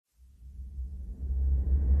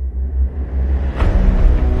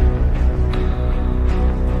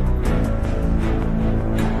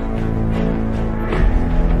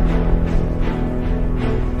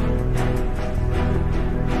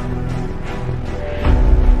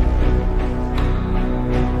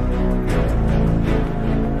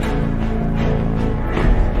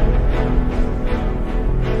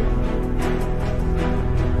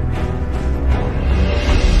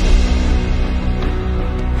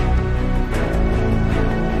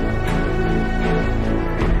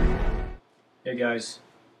guys,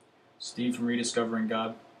 Steve from Rediscovering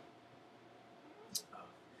God.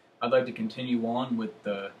 I'd like to continue on with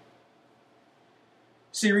the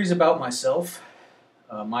series about myself,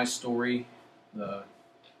 my story, the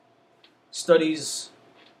studies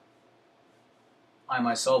I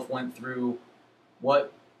myself went through,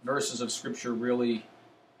 what verses of Scripture really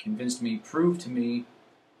convinced me, proved to me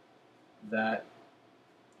that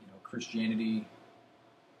Christianity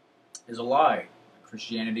is a lie.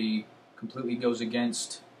 Christianity completely goes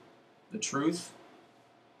against the truth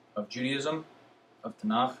of Judaism, of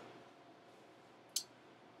Tanakh.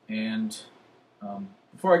 And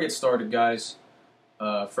before I get started, guys,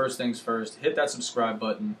 first things first, hit that subscribe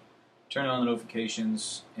button, turn on the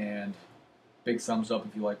notifications, and big thumbs up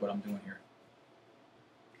if you like what I'm doing here.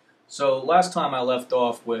 So last time I left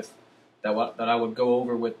off with that I would go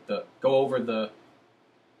over the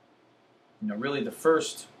really the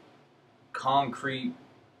first concrete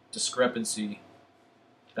discrepancy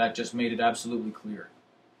that just made it absolutely clear.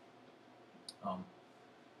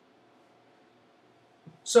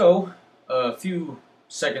 So a few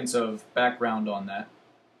seconds of background on that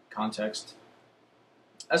context.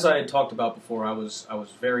 As I had talked about before, I was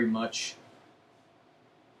very much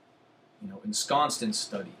ensconced in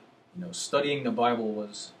study. Studying the Bible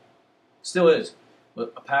still is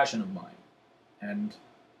a passion of mine, and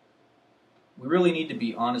we really need to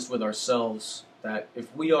be honest with ourselves that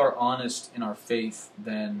if we are honest in our faith,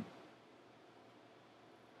 then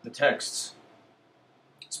the texts,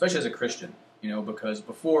 especially as a Christian, because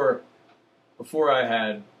before I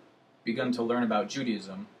had begun to learn about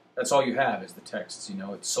Judaism, that's all you have is the texts,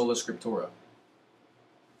 it's sola scriptura.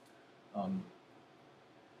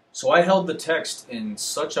 So I held the text in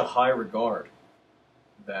such a high regard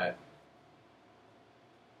that,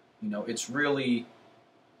 it's really,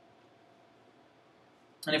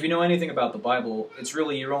 and if you know anything about the Bible, it's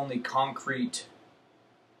really your only concrete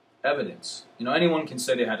evidence. Anyone can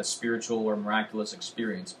say they had a spiritual or miraculous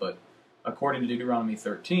experience, but according to Deuteronomy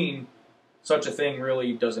 13, such a thing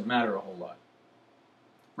really doesn't matter a whole lot.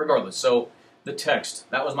 Regardless, so the text,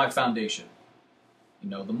 that was my foundation.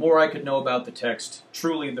 The more I could know about the text,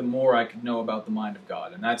 truly the more I could know about the mind of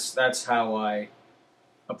God. And that's how I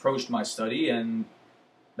approached my study, and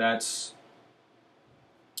that's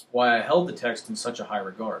why I held the text in such a high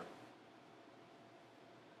regard.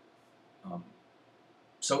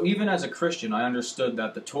 So even as a Christian, I understood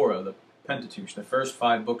that the Torah, the Pentateuch, the first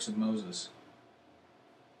 5 books of Moses,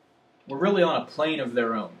 were really on a plane of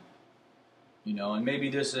their own. And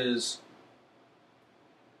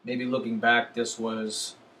maybe looking back, this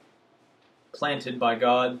was planted by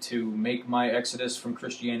God to make my exodus from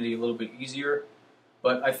Christianity a little bit easier.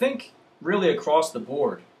 But I think really across the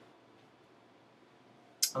board,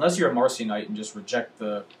 unless you're a Marcionite and just reject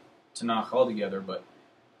the Tanakh altogether, but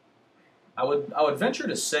I would venture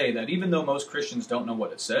to say that even though most Christians don't know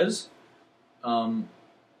what it says, the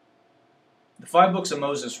 5 books of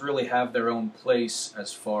Moses really have their own place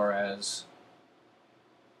as far as,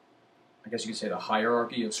 I guess you could say, the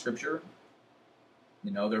hierarchy of Scripture.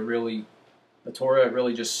 They're really, the Torah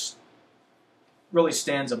really just really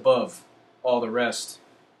stands above all the rest.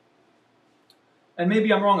 And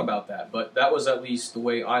maybe I'm wrong about that, but that was at least the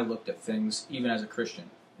way I looked at things, even as a Christian.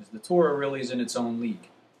 Is the Torah really is in its own league.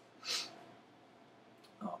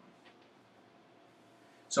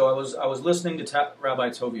 So I was listening to Rabbi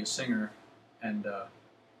Tovia Singer, and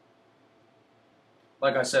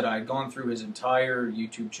like I said, I had gone through his entire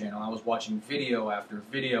YouTube channel. I was watching video after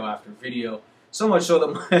video after video, so much so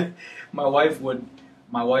that my wife would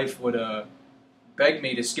beg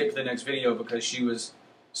me to skip the next video because she was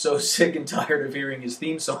so sick and tired of hearing his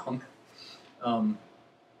theme song.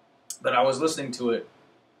 But I was listening to it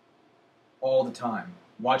all the time,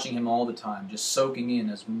 watching him all the time, just soaking in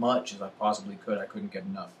as much as I possibly could. I couldn't get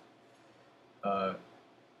enough.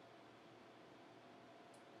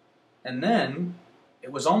 And then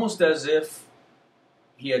it was almost as if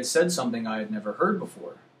he had said something I had never heard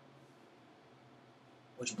before,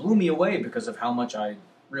 which blew me away because of how much I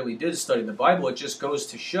really did study the Bible. It just goes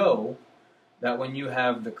to show that when you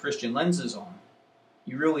have the Christian lenses on,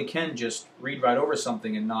 you really can just read right over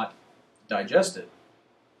something and not digest it.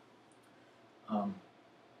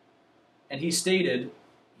 And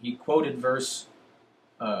he quoted verse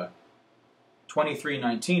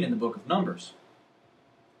 23:19 in the book of Numbers.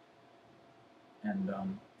 And of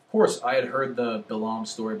course, I had heard the Bilam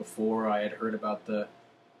story before. I had heard about the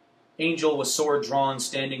angel with sword drawn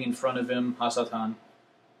standing in front of him, Hasatan.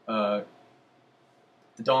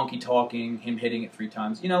 The donkey talking, him hitting it 3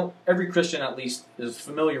 times. Every Christian at least is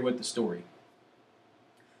familiar with the story.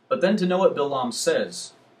 But then to know what Bilam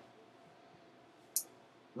says,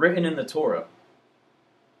 written in the Torah,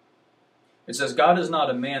 It says, God is not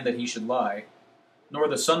a man that he should lie, nor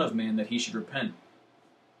the Son of Man that he should repent.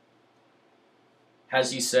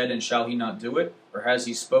 Has he said, and shall he not do it? Or has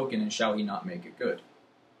he spoken, and shall he not make it good?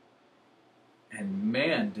 And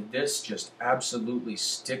man, did this just absolutely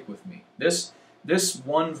stick with me. This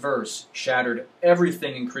one verse shattered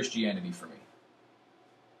everything in Christianity for me.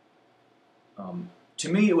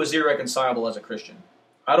 To me, it was irreconcilable as a Christian.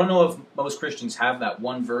 I don't know if most Christians have that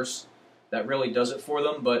one verse that really does it for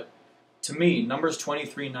them, but to me, Numbers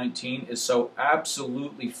 23:19 is so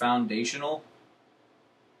absolutely foundational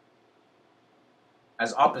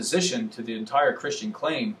as opposition to the entire Christian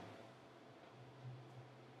claim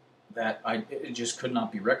that it just could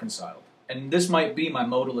not be reconciled. And this might be my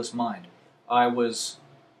modalist mind. I was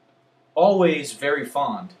always very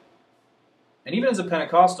fond, and even as a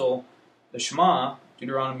Pentecostal, the Shema,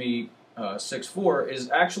 Deuteronomy 6:4,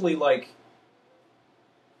 is actually like,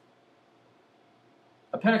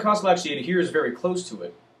 a Pentecostal actually adheres very close to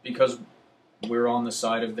it, because we're on the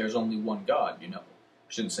side of there's only one God, I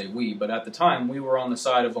shouldn't say we, but at the time, we were on the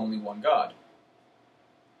side of only one God.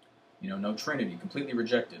 No Trinity, completely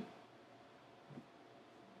rejected.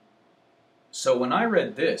 So when I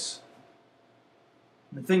read this,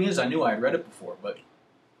 the thing is, I knew I had read it before, but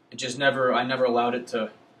it just I never allowed it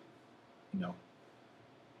to,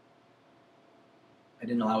 I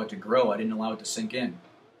didn't allow it to grow. I didn't allow it to sink in.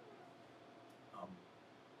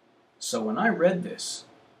 So when I read this,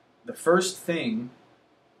 the first thing,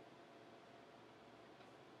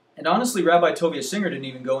 and honestly, Rabbi Tovia Singer didn't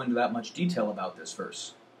even go into that much detail about this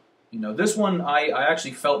verse. This one, I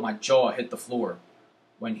actually felt my jaw hit the floor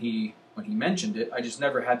when he mentioned it. I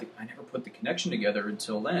never put the connection together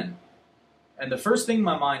until then. And the first thing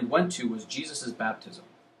my mind went to was Jesus' baptism.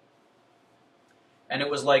 And it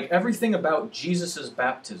was like everything about Jesus'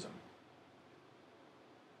 baptism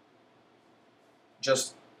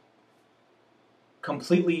just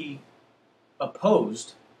completely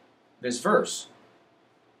opposed this verse.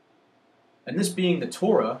 And this being the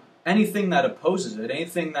Torah, anything that opposes it,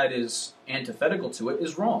 anything that is antithetical to it,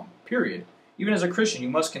 is wrong, period. Even as a Christian, you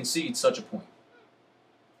must concede such a point.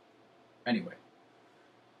 Anyway,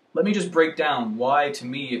 let me just break down why, to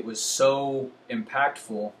me, it was so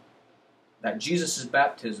impactful that Jesus'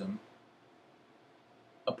 baptism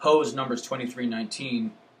opposed Numbers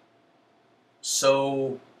 23:19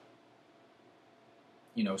 so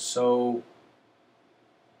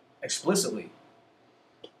explicitly.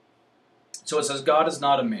 So it says, God is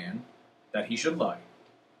not a man that he should lie.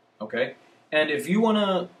 Okay? And if you're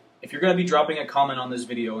going to be dropping a comment on this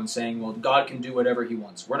video and saying, well, God can do whatever he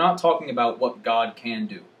wants, we're not talking about what God can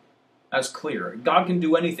do. That's clear. God can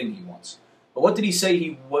do anything he wants. But what did he say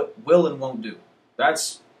he will and won't do?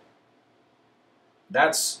 That's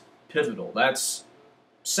pivotal. That's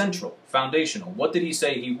central, foundational. What did he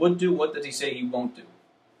say he would do? What did he say he won't do?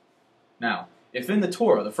 Now, if in the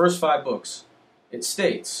Torah, the first 5 books, it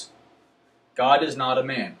states, God is not a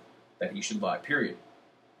man that he should lie, period.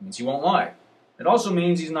 It means he won't lie. It also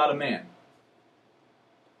means he's not a man.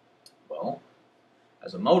 Well,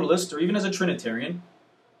 as a modalist, or even as a Trinitarian,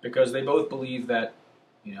 because they both believe that,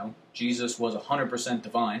 Jesus was 100%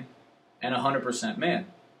 divine and 100% man.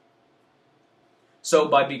 So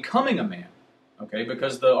by becoming a man, okay,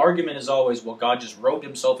 because the argument is always, well, God just robed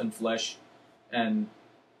himself in flesh and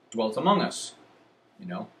dwelt among us,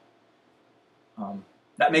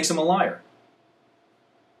 that makes him a liar.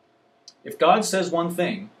 If God says one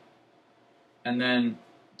thing and then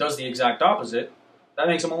does the exact opposite, that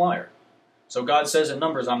makes him a liar. So God says in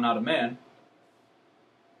Numbers, I'm not a man,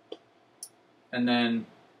 and then,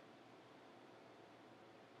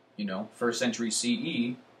 1st century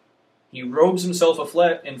CE, he robes himself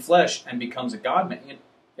in flesh and becomes a God-man.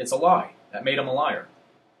 It's a lie. That made him a liar.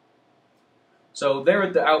 So there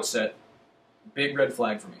at the outset, big red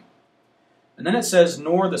flag for me. And then it says,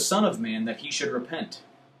 nor the Son of Man that he should repent.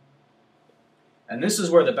 And this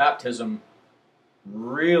is where the baptism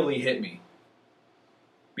really hit me.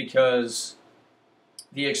 Because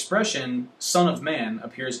the expression Son of Man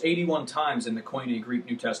appears 81 times in the Koine Greek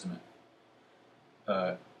New Testament.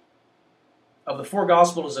 Of the four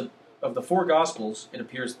Gospels, it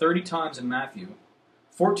appears 30 times in Matthew,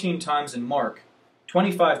 14 times in Mark,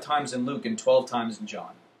 25 times in Luke, and 12 times in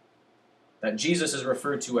John. That Jesus is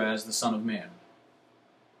referred to as the Son of Man.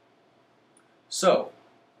 So,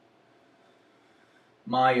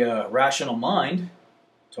 my rational mind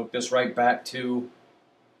took this right back to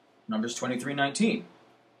Numbers 23:19.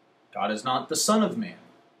 God is not the Son of Man.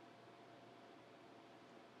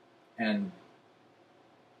 And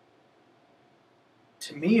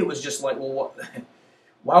to me, it was just like, well,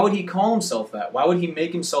 why would he call himself that? Why would he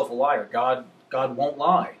make himself a liar? God won't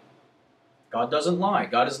lie. God doesn't lie.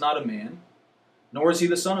 God is not a man, nor is he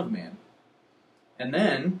the Son of Man. And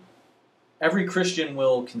then every Christian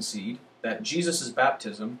will concede that Jesus'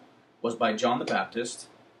 baptism was by John the Baptist,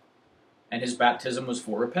 and his baptism was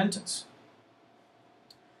for repentance.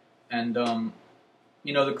 And,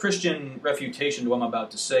 the Christian refutation to what I'm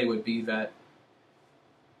about to say would be that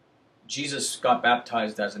Jesus got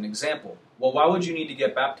baptized as an example. Well, why would you need to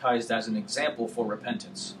get baptized as an example for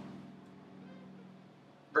repentance?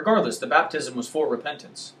 Regardless, the baptism was for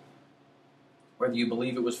repentance, whether you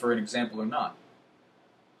believe it was for an example or not.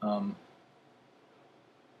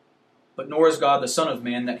 But nor is God the Son of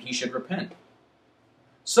Man that he should repent.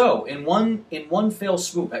 So, in one fell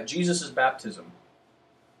swoop at Jesus' baptism,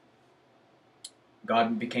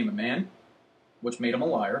 God became a man, which made him a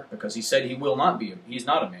liar, because he said he will not be. He's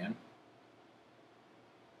not a man.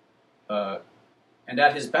 And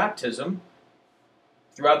at his baptism,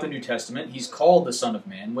 throughout the New Testament, he's called the Son of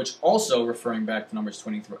Man, which also, referring back to Numbers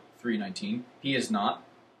 23:19, he is not.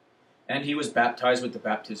 And he was baptized with the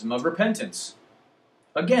baptism of repentance.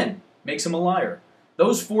 Again, makes him a liar.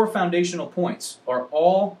 Those 4 foundational points are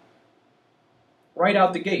all, right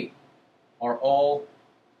out the gate, are all,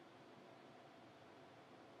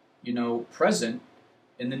 present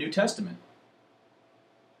in the New Testament.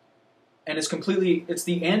 And it's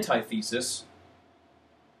the antithesis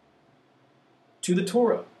to the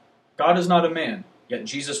Torah. God is not a man, yet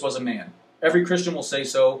Jesus was a man. Every Christian will say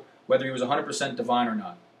so, whether he was 100% divine or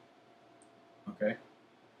not. Okay?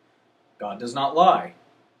 God does not lie.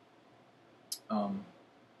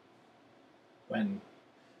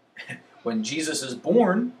 When Jesus is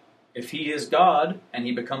born, if he is God and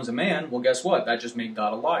he becomes a man, well, guess what? That just made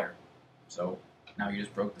God a liar. So now you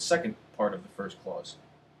just broke the second part of the first clause.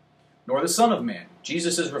 Nor the Son of Man.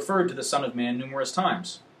 Jesus is referred to the Son of Man numerous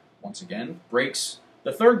times. Once again, breaks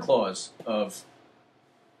the third clause of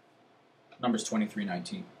Numbers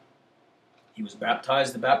 23:19. He was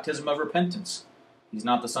baptized the baptism of repentance. He's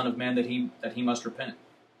not the Son of Man that he must repent.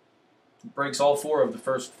 It breaks all 4 of the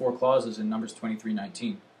first 4 clauses in Numbers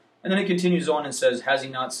 23:19. And then it continues on and says, has he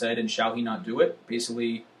not said and shall he not do it?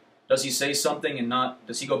 Basically, does he say something and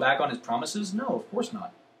does he go back on his promises? No, of course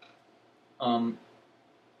not.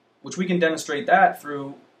 Which we can demonstrate that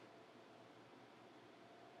through,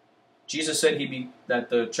 Jesus said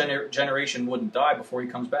that the generation wouldn't die before he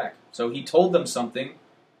comes back. So he told them something,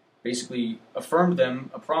 basically affirmed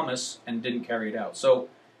them a promise, and didn't carry it out. So,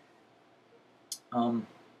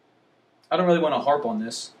 I don't really want to harp on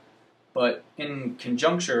this, but in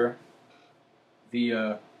conjuncture,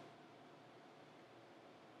 the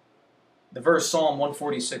verse Psalm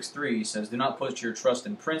 146:3 says, do not put your trust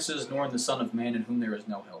in princes, nor in the Son of Man in whom there is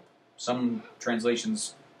no help. Some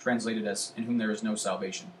translations translate it as, in whom there is no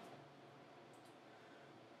salvation.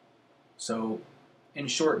 So, in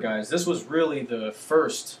short, guys, this was really the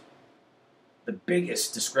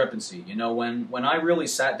biggest discrepancy. When I really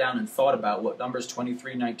sat down and thought about what Numbers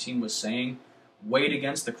 23:19 was saying, weighed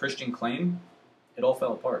against the Christian claim, it all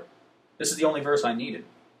fell apart. This is the only verse I needed.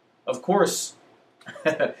 Of course,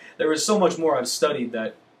 there is so much more I've studied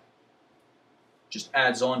that just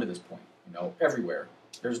adds on to this point, everywhere.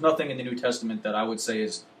 There's nothing in the New Testament that I would say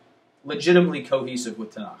is legitimately cohesive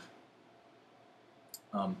with Tanakh.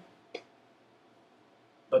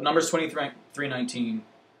 But Numbers 23:19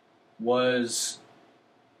 was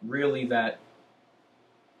really that.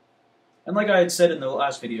 And like I had said in the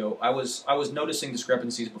last video, I was noticing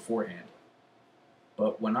discrepancies beforehand.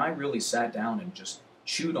 But when I really sat down and just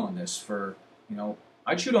chewed on this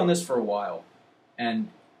I chewed on this for a while, and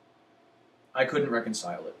I couldn't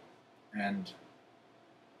reconcile it. And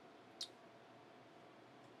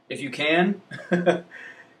if you can,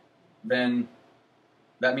 then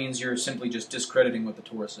that means you're simply just discrediting what the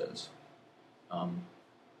Torah says.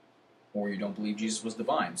 Or you don't believe Jesus was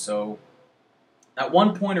divine. So, at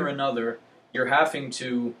one point or another, you're having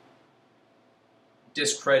to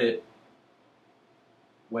discredit,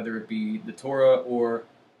 whether it be the Torah or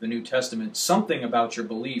the New Testament, something about your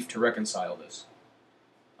belief to reconcile this.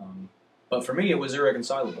 But for me, it was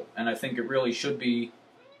irreconcilable. And I think it really should be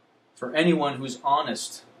for anyone who's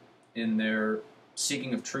honest in their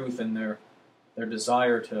seeking of truth and their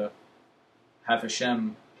desire to have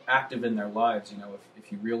Hashem active in their lives.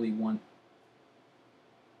 If you really want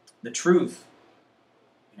the truth,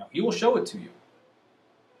 He will show it to you.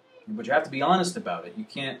 But you have to be honest about it.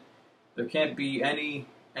 There can't be any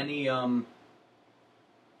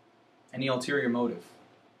ulterior motive.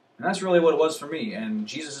 And that's really what it was for me. And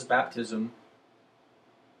Jesus' baptism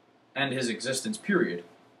and his existence, period,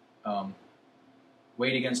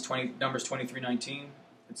 weighed against Numbers 23:19.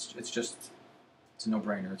 It's a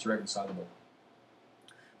no-brainer. It's irreconcilable.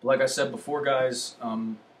 But like I said before, guys,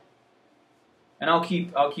 and I'll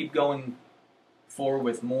keep going forward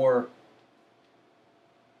with more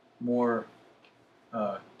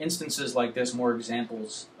instances like this, more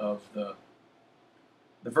examples of the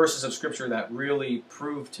verses of Scripture that really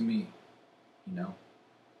prove to me,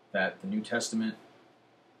 that the New Testament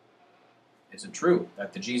isn't true,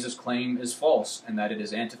 that the Jesus claim is false, and that it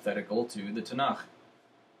is antithetical to the Tanakh,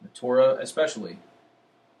 the Torah especially.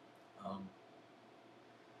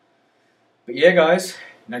 But yeah, guys,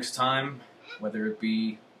 next time, whether it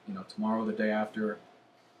be tomorrow, the day after,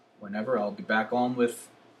 whenever, I'll be back on with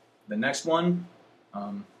the next one.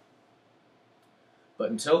 But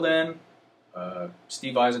until then,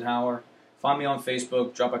 Steve Eisenhower. Find me on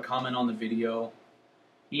Facebook. Drop a comment on the video.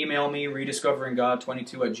 Email me,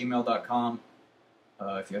 rediscoveringgod22@gmail.com.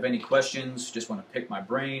 If you have any questions, just want to pick my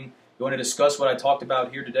brain, you want to discuss what I talked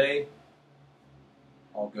about here today,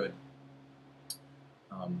 all good.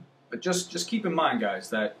 But just keep in mind, guys,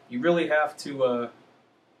 that you really have to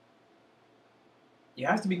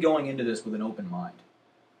be going into this with an open mind.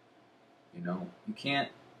 You can't.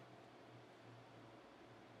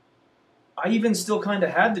 I even still kind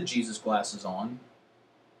of had the Jesus glasses on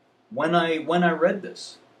when I read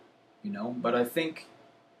this, But I think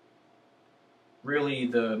really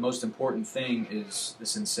the most important thing is the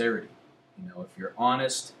sincerity. If you're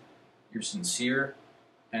honest, you're sincere,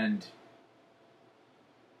 and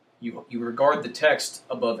you regard the text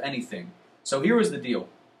above anything. So here is the deal,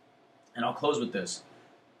 and I'll close with this.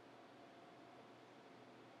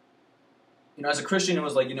 As a Christian, it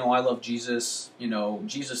was like, I love Jesus,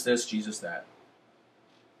 Jesus this, Jesus that.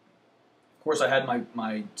 Of course, I had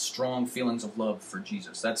my strong feelings of love for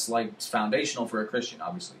Jesus. That's it's foundational for a Christian,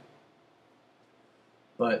 obviously.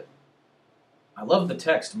 But I love the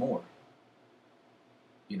text more.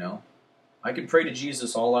 I could pray to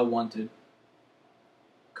Jesus all I wanted.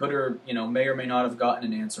 Could or, may or may not have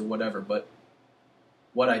gotten an answer, whatever. But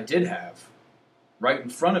what I did have right in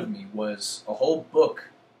front of me was a whole book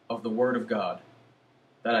of the Word of God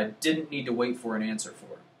that I didn't need to wait for an answer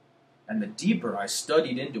for. And the deeper I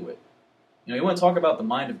studied into it, you want to talk about the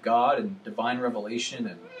mind of God and divine revelation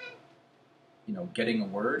and, getting a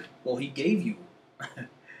word? Well, He gave you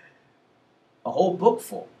a whole book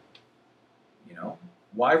full.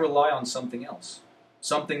 Why rely on something else?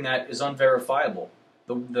 Something that is unverifiable.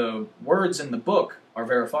 The words in the book are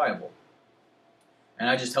verifiable. And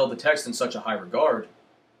I just held the text in such a high regard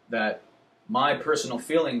that my personal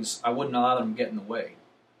feelings, I wouldn't allow them to get in the way.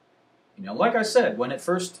 Like I said, when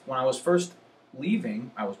I was first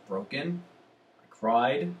leaving, I was broken. I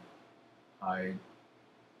cried. I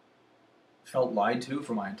felt lied to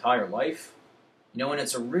for my entire life. And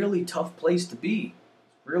it's a really tough place to be.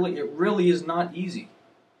 It really is not easy.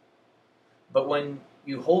 But when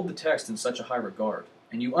you hold the text in such a high regard,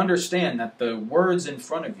 and you understand that the words in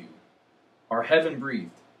front of you are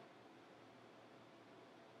heaven-breathed,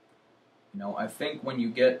 I think when you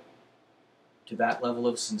get to that level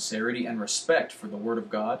of sincerity and respect for the Word of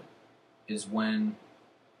God is when,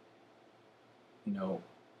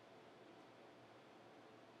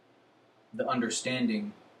 the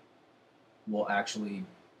understanding will actually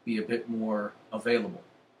be a bit more available.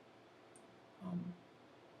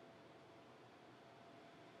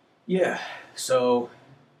 Yeah, so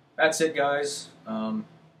that's it, guys.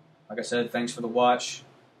 Like I said, thanks for the watch.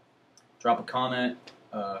 Drop a comment.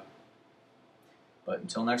 But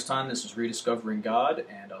until next time, this is Rediscovering God,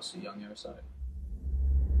 and I'll see you on the other side.